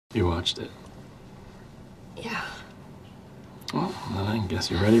You watched it? Yeah. Well, then I guess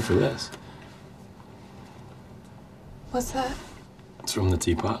you're ready for this. What's that? It's from the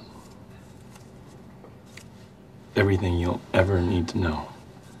teapot. Everything you'll ever need to know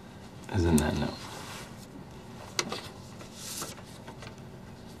is in that note.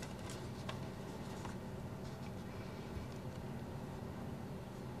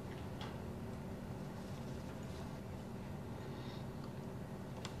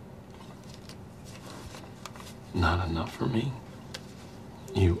 Not enough for me.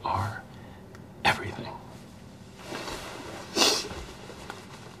 You are everything.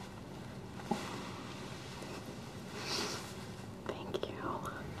 Thank you.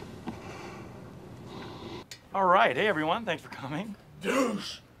 All right, hey everyone, thanks for coming.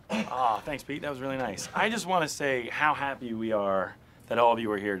 Ah, thanks Pete, that was really nice. I just want to say how happy we are that all of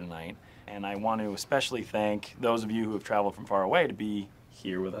you are here tonight. And I want to especially thank those of you who have traveled from far away to be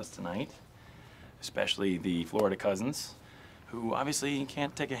here with us tonight. Especially the Florida cousins, who obviously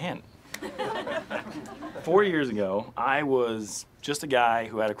can't take a hint. 4 years ago, I was just a guy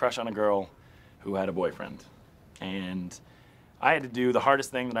who had a crush on a girl who had a boyfriend. And I had to do the hardest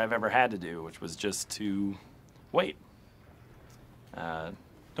thing that I've ever had to do, which was just to wait.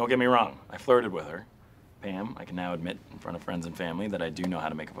 Don't get me wrong, I flirted with her. Pam, I can now admit in front of friends and family that I do know how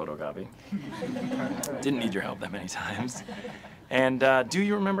to make a photocopy. Didn't need your help that many times. And do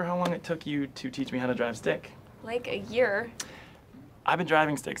you remember how long it took you to teach me how to drive stick? Like a year. I've been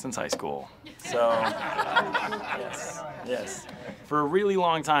driving stick since high school. So, yes. For a really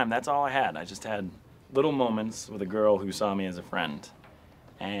long time, that's all I had. I just had little moments with a girl who saw me as a friend.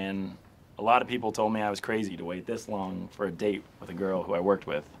 And a lot of people told me I was crazy to wait this long for a date with a girl who I worked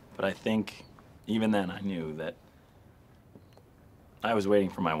with. But I think even then I knew that I was waiting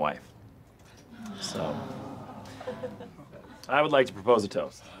for my wife. So I would like to propose a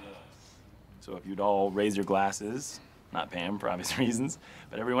toast. So if you'd all raise your glasses, not Pam for obvious reasons,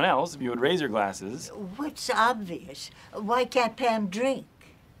 but everyone else, if you would raise your glasses. What's obvious? Why can't Pam drink?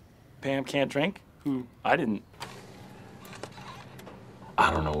 Pam can't drink? Who? I didn't.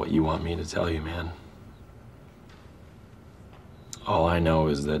 I don't know what you want me to tell you, man. All I know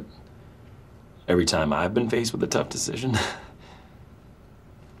is that every time I've been faced with a tough decision,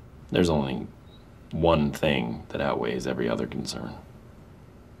 there's only one thing that outweighs every other concern.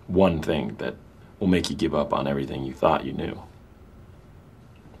 One thing that will make you give up on everything you thought you knew.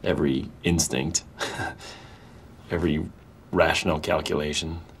 Every instinct, every rational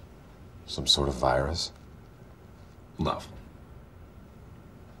calculation. Some sort of virus? Love.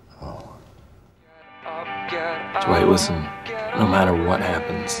 Oh. Dwight, listen, no matter what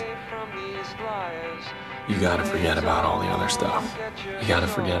happens, you gotta forget about all the other stuff. You gotta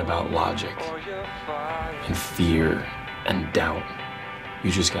forget about logic and fear and doubt.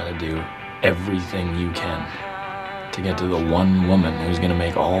 You just gotta do everything you can to get to the one woman who's gonna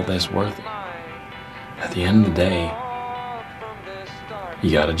make all this worth it. At the end of the day,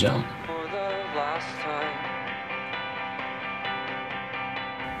 you gotta jump.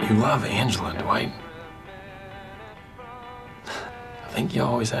 You love Angela, Dwight. I think you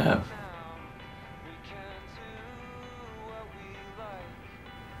always have.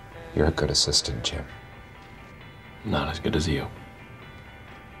 You're a good assistant, Jim. Not as good as you.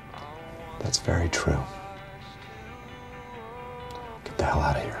 That's very true. Get the hell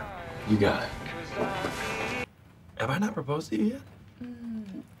out of here. You got it. Have I not proposed to you yet?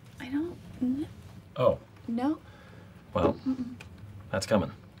 I don't know. Oh. No. Well, that's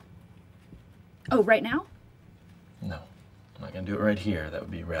coming. Oh, right now? No. I'm not gonna do it right here. That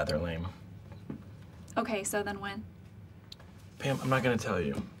would be rather lame. Okay, so then when? Pam, I'm not gonna tell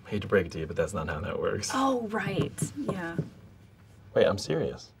you. Hate to break it to you, but that's not how that works. Oh, right. Yeah. Wait, I'm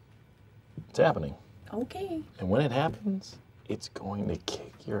serious. It's happening. Okay. And when it happens, it's going to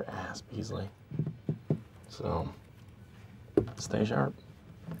kick your ass, Beesley. So, stay sharp.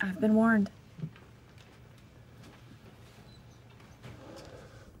 I've been warned.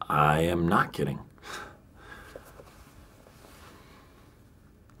 I am not kidding.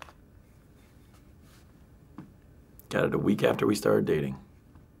 Got it a week after we started dating.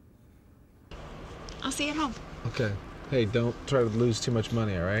 I'll see you at home. Okay. Hey, don't try to lose too much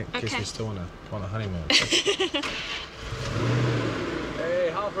money, all right? In Okay. case we still want a honeymoon. Hey,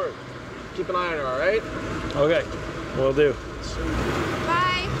 Halpert, keep an eye on her, all right? Okay, will do.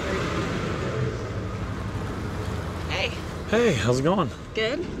 Bye. Hey. Hey, how's it going?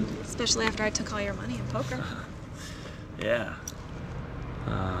 Good. Especially after I took all your money in poker. Yeah.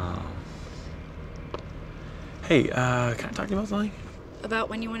 Hey, can I talk to you about something? About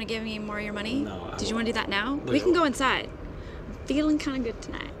when you want to give me more of your money? No, Did you want to do that now? Look, We can go inside. feeling kind of good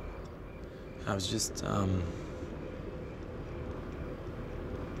tonight. I was just, I'm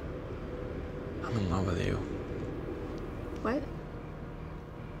in love with you. What?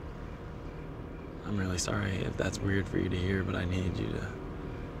 I'm really sorry if that's weird for you to hear, but I needed you to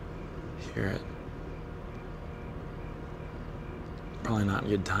hear it. Probably not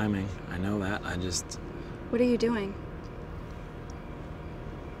good timing. I know that. I just... What are you doing?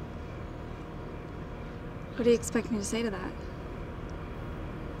 What do you expect me to say to that?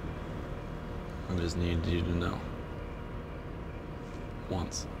 I just needed you to know.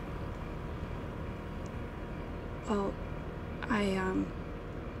 Once. Well, I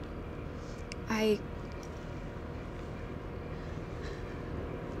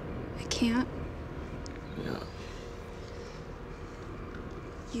can't. Yeah.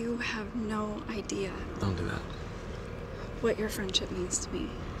 You have no idea Don't do that. what your friendship means to me.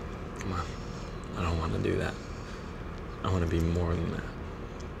 Come on. I don't want to do that. I want to be more than that.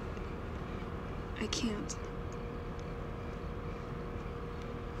 I can't.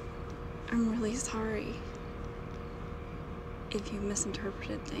 I'm really sorry if you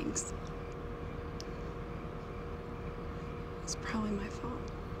misinterpreted things. It's probably my fault.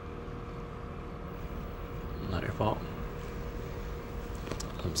 Not your fault.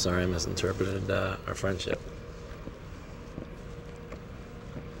 I'm sorry I misinterpreted our friendship.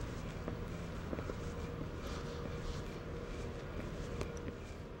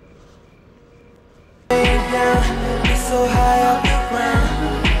 So high off the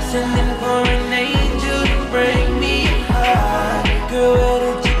ground, sending for an angel to bring me high. Girl, where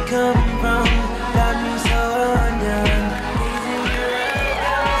did you come from? Got me so undone. Gazing your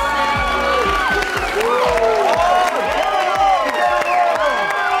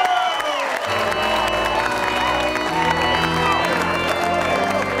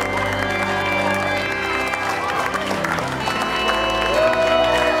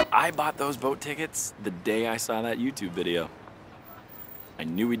I bought those boat tickets the day I saw that YouTube video. I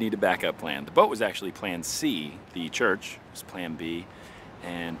knew we'd need a backup plan. The boat was actually plan C, the church was plan B,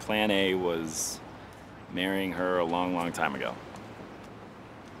 and plan A was marrying her a long, long time ago.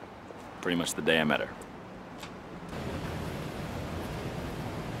 Pretty much the day I met her.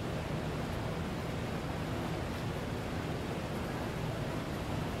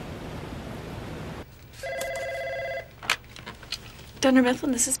 Dunder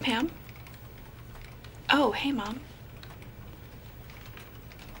Mifflin, this is Pam. Oh, hey, Mom.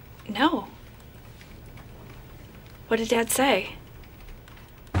 No. What did Dad say?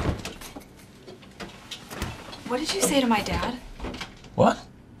 What did you say to my dad? What?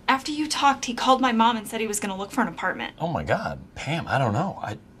 After you talked, he called my mom and said he was going to look for an apartment. Oh my God, Pam, I don't know.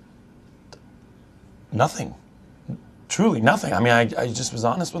 Nothing. Truly nothing. I mean, I just was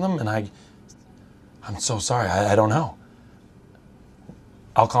honest with him, and I'm so sorry. I don't know.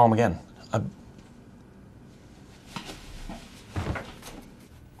 I'll call him again.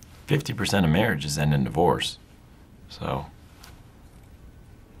 50% of marriages end in divorce. So,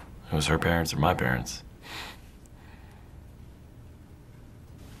 it was her parents or my parents.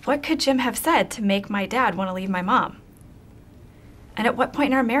 What could Jim have said to make my dad want to leave my mom? And at what point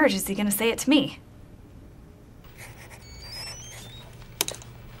in our marriage is he going to say it to me?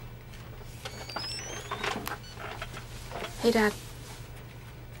 Hey, Dad.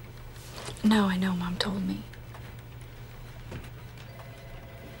 No, I know, Mom told me.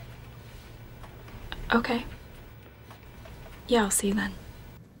 Okay. Yeah, I'll see you then.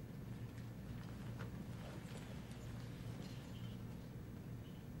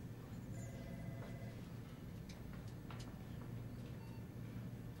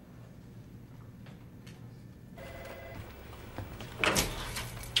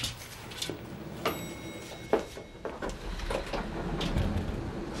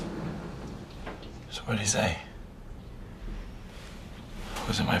 So what did he say?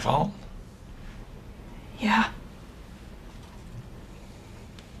 Was it my fault? Yeah.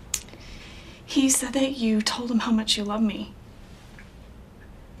 He said that you told him how much you love me.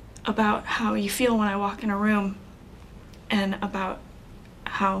 About how you feel when I walk in a room. And about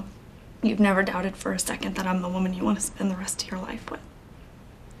how you've never doubted for a second that I'm the woman you want to spend the rest of your life with.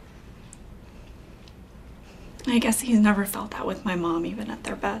 I guess he's never felt that with my mom, even at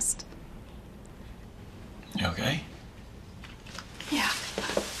their best. You okay? Yeah.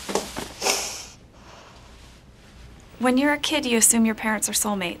 When you're a kid, you assume your parents are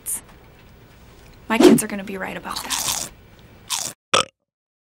soulmates. My kids are gonna be right about that.